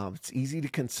 It's easy to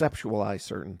conceptualize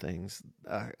certain things.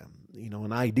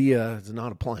 An idea is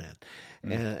not a plan.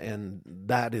 And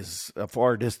that is a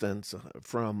far distance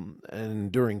from an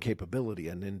enduring capability,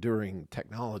 an enduring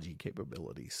technology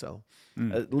capability. So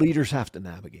leaders have to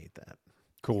navigate that.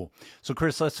 Cool. So,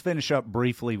 Chris, let's finish up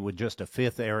briefly with just a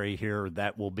fifth area here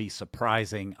that will be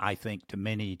surprising, I think, to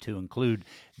many, to include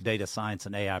data science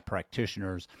and AI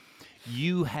practitioners.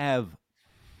 You have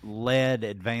led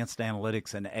advanced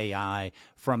analytics and AI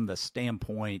from the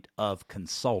standpoint of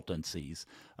consultancies.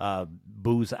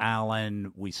 Booz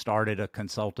Allen, we started a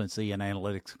consultancy, an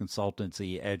analytics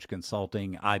consultancy, Edge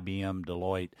Consulting, IBM,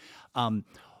 Deloitte.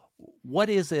 What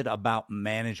is it about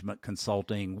management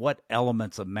consulting? What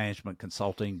elements of management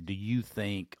consulting do you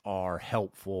think are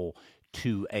helpful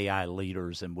to AI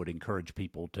leaders and would encourage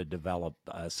people to develop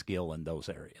a skill in those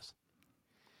areas?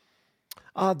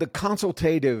 The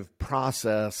consultative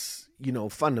process,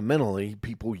 fundamentally,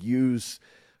 people use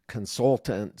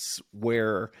consultants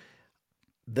where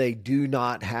they do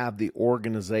not have the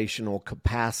organizational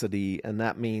capacity, and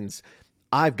that means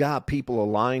I've got people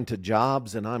aligned to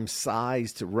jobs and I'm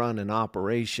sized to run an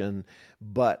operation,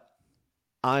 but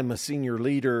I'm a senior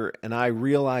leader and I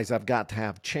realize I've got to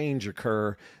have change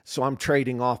occur. So I'm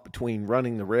trading off between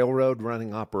running the railroad,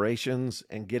 running operations,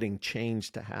 and getting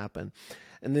change to happen.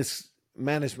 And this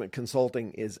management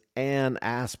consulting is an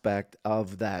aspect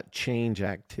of that change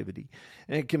activity.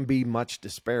 And it can be much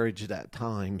disparaged at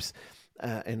times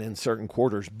and in certain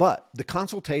quarters. But the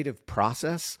consultative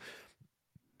process,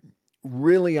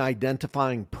 really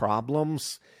identifying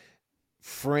problems,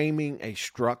 framing a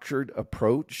structured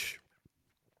approach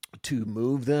to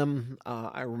move them.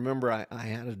 I remember I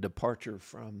had a departure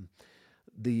from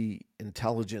the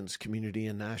intelligence community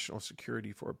and national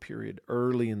security for a period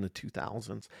early in the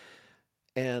 2000s.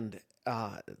 And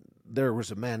there was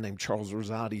a man named Charles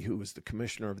Rosati who was the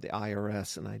commissioner of the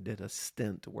IRS, and I did a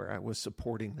stint where I was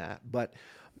supporting that. But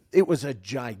it was a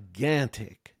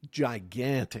gigantic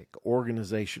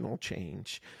organizational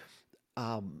change.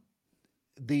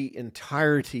 The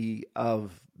entirety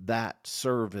of that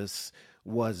service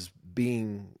was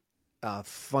being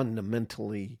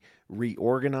fundamentally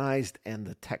reorganized and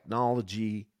the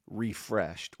technology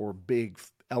refreshed, or big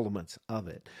elements of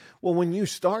it. Well, when you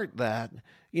start that,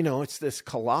 it's this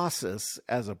colossus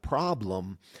as a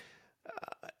problem.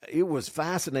 It was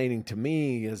fascinating to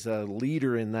me as a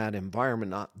leader in that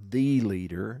environment, not the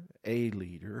leader, a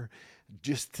leader,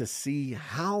 just to see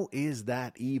how is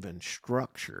that even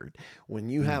structured when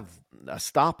you have a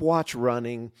stopwatch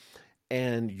running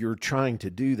and you're trying to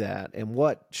do that. And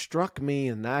what struck me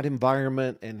in that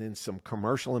environment and in some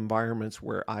commercial environments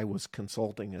where I was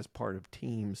consulting as part of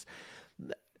teams,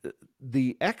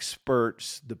 the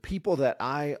experts, the people that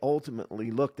I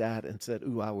ultimately looked at and said,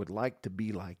 ooh, I would like to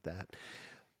be like that,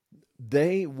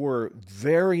 they were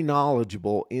very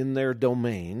knowledgeable in their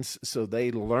domains. So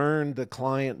they learned the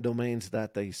client domains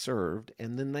that they served.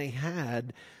 And then they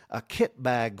had a kit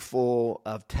bag full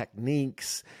of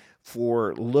techniques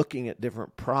for looking at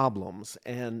different problems.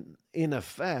 And in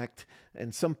effect,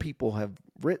 and some people have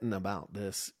written about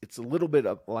this, it's a little bit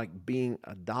of like being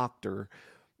a doctor.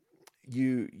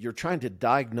 You're trying to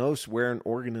diagnose where an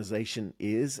organization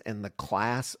is and the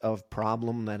class of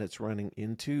problem that it's running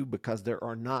into, because there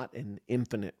are not an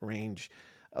infinite range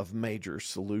of major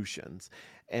solutions.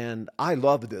 And I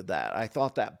loved that. I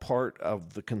thought that part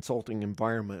of the consulting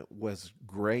environment was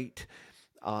great.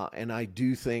 And I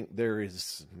do think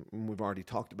we've already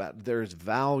talked about, there is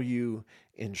value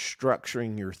in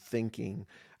structuring your thinking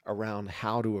around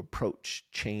how to approach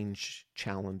change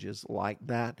challenges like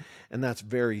that. And that's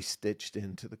very stitched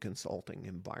into the consulting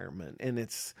environment. And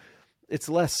it's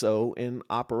less so in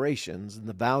operations. And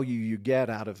the value you get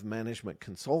out of management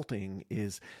consulting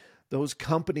is those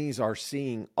companies are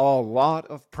seeing a lot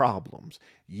of problems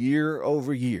year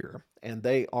over year, and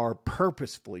they are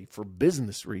purposefully, for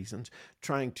business reasons,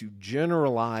 trying to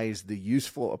generalize the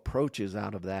useful approaches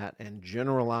out of that and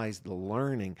generalize the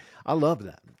learning. I love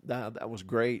that. That was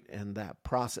great, and that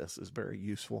process is very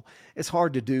useful. It's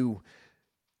hard to do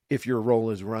if your role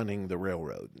is running the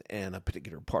railroad and a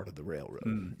particular part of the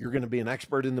railroad. You're going to be an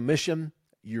expert in the mission.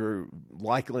 You're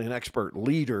likely an expert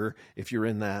leader if you're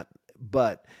in that.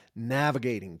 But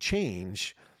navigating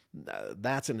change,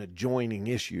 that's an adjoining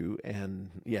issue. And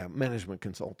yeah, management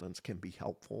consultants can be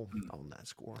helpful on that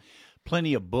score.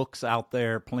 Plenty of books out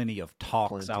there, plenty of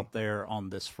talks out there on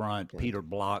this front. Plenty. Peter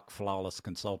Block, Flawless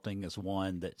Consulting, is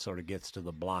one that sort of gets to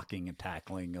the blocking and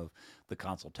tackling of the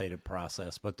consultative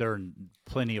process. But there are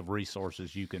plenty of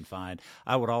resources you can find.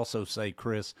 I would also say,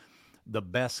 Chris, the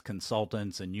best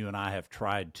consultants, and you and I have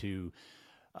tried to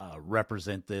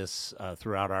represent this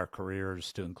throughout our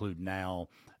careers to include now,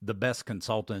 the best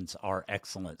consultants are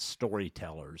excellent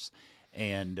storytellers.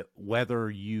 And whether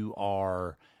you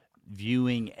are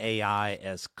viewing AI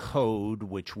as code,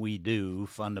 which we do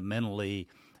fundamentally,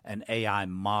 an AI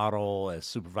model, a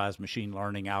supervised machine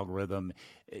learning algorithm,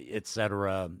 et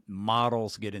cetera,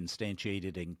 models get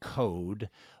instantiated in code.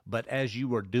 But as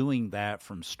you are doing that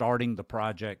from starting the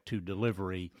project to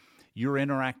delivery, you're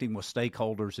interacting with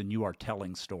stakeholders and you are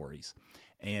telling stories.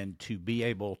 And to be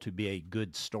able to be a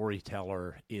good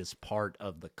storyteller is part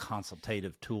of the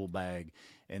consultative tool bag.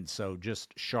 And so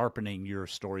just sharpening your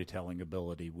storytelling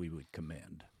ability, we would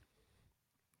commend.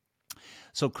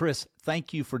 So, Chris,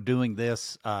 thank you for doing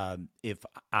this. If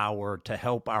I were to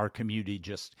help our community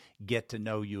just get to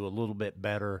know you a little bit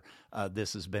better,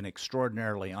 this has been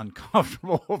extraordinarily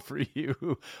uncomfortable for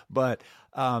you, but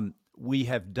we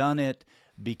have done it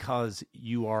because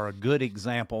you are a good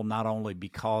example, not only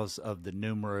because of the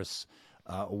numerous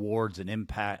awards and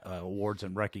impact awards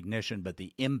and recognition, but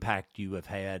the impact you have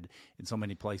had in so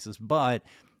many places, but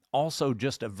also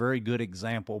just a very good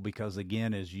example because,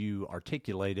 again, as you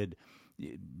articulated,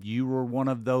 you were one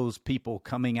of those people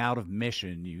coming out of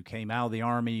mission. You came out of the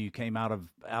Army. You came out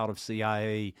of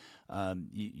CIA.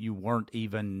 You weren't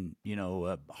even,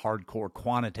 a hardcore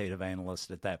quantitative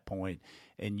analyst at that point,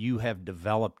 and you have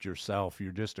developed yourself.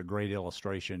 You're just a great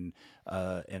illustration,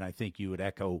 and I think you would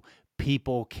echo.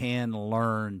 People can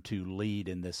learn to lead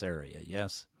in this area.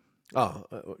 Yes.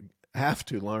 Have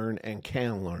to learn and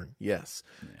can learn. Yes.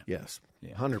 Yeah. Yes.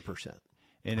 100%.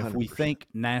 And if 100%. We think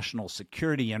national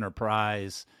security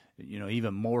enterprise,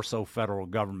 even more so federal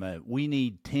government, we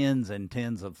need tens and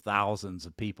tens of thousands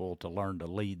of people to learn to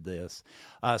lead this.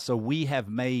 So we have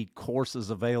made courses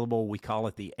available. We call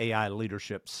it the AI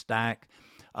Leadership Stack.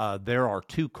 There are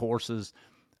 2 courses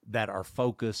that are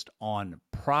focused on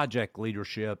project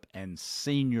leadership and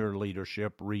senior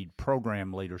leadership, read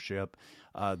program leadership.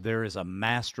 There is a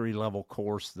mastery level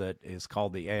course that is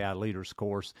called the AI Leaders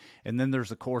course. And then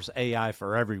there's a course AI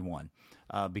for Everyone,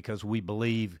 because we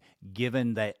believe,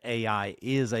 given that AI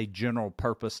is a general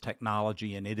purpose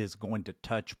technology and it is going to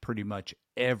touch pretty much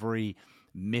every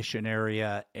mission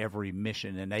area, every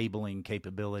mission enabling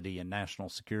capability in national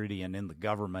security and in the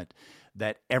government,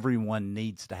 that everyone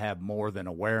needs to have more than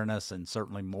awareness and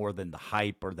certainly more than the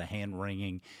hype or the hand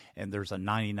wringing. And there's a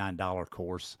 $99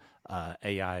 course,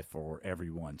 AI for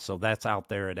Everyone. So that's out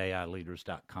there at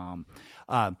AIleaders.com.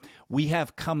 We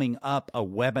have coming up a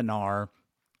webinar.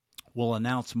 We'll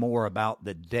announce more about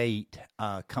the date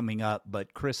coming up,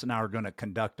 but Chris and I are going to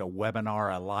conduct a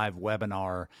live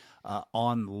webinar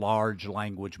on large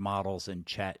language models and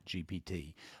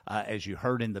ChatGPT. As you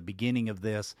heard in the beginning of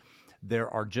this, there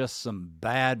are just some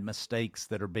bad mistakes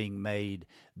that are being made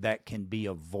that can be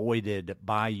avoided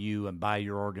by you and by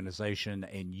your organization,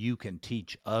 and you can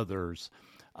teach others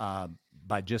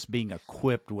by just being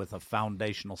equipped with a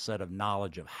foundational set of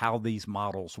knowledge of how these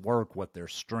models work, what their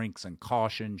strengths and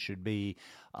cautions should be,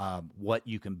 what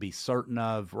you can be certain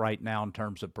of right now in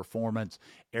terms of performance,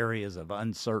 areas of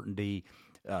uncertainty,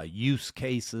 use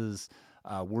cases.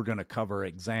 We're going to cover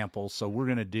examples. So we're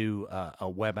going to do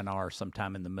a webinar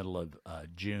sometime in the middle of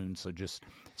June. So just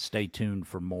stay tuned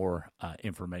for more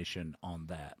information on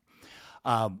that.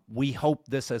 We hope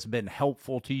this has been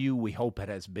helpful to you. We hope it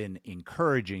has been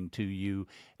encouraging to you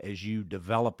as you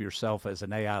develop yourself as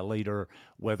an AI leader,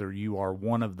 whether you are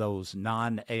one of those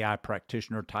non-AI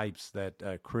practitioner types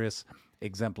that Chris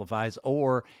exemplifies,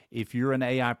 or if you're an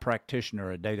AI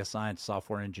practitioner, a data science,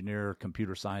 software engineer,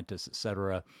 computer scientist, et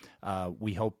cetera,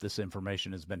 we hope this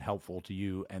information has been helpful to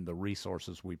you and the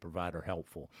resources we provide are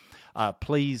helpful.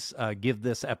 Please give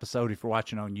this episode, if you're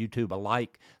watching on YouTube, a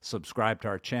like, subscribe to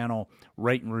our channel,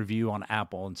 rate and review on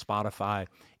Apple and Spotify.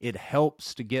 It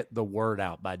helps to get the word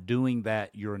out. By doing that,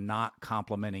 you're not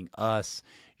complimenting us.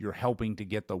 You're helping to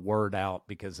get the word out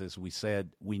because, as we said,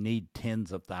 we need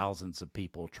tens of thousands of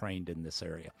people trained in this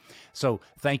area. So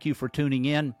thank you for tuning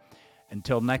in.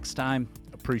 Until next time,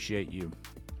 appreciate you.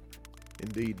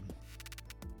 Indeed.